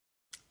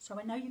So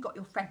I know you got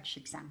your French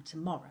exam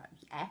tomorrow,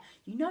 yeah?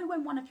 You know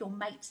when one of your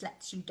mates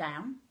lets you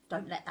down?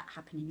 Don't let that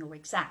happen in your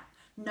exam.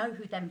 Know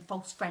who them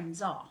false friends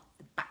are,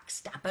 the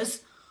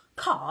backstabbers.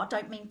 Car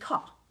don't mean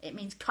car, it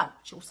means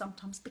coach or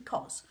sometimes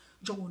because.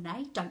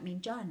 Journée don't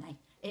mean journey,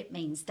 it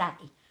means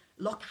day.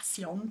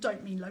 Location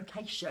don't mean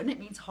location, it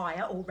means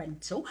hire or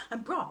rental.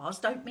 And bras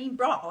don't mean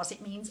bras,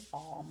 it means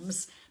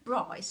arms.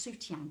 Bra is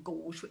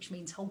soutien-gorge, which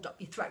means hold up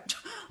your throat.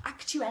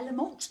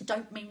 Actuellement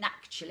don't mean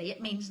actually,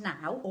 it means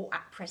now or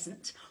at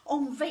present.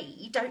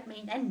 Envie don't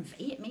mean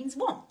envy, it means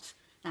want.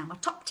 Now, my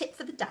top tip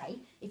for the day,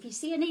 if you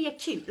see an E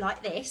acute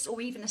like this,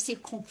 or even a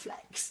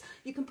circumflex,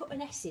 you can put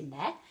an S in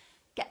there,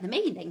 get the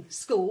meaning.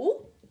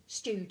 School,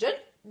 student,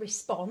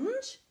 respond,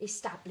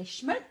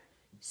 establishment,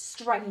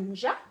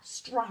 stranger,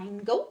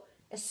 strangle,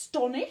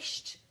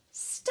 astonished,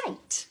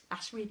 state.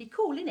 That's really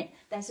cool, isn't it?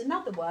 There's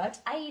another word,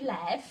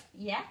 élève,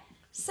 yeah?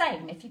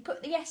 Same, if you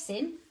put the S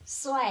in,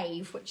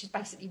 slave, which is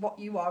basically what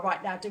you are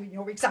right now doing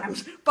your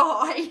exams.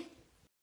 Bye.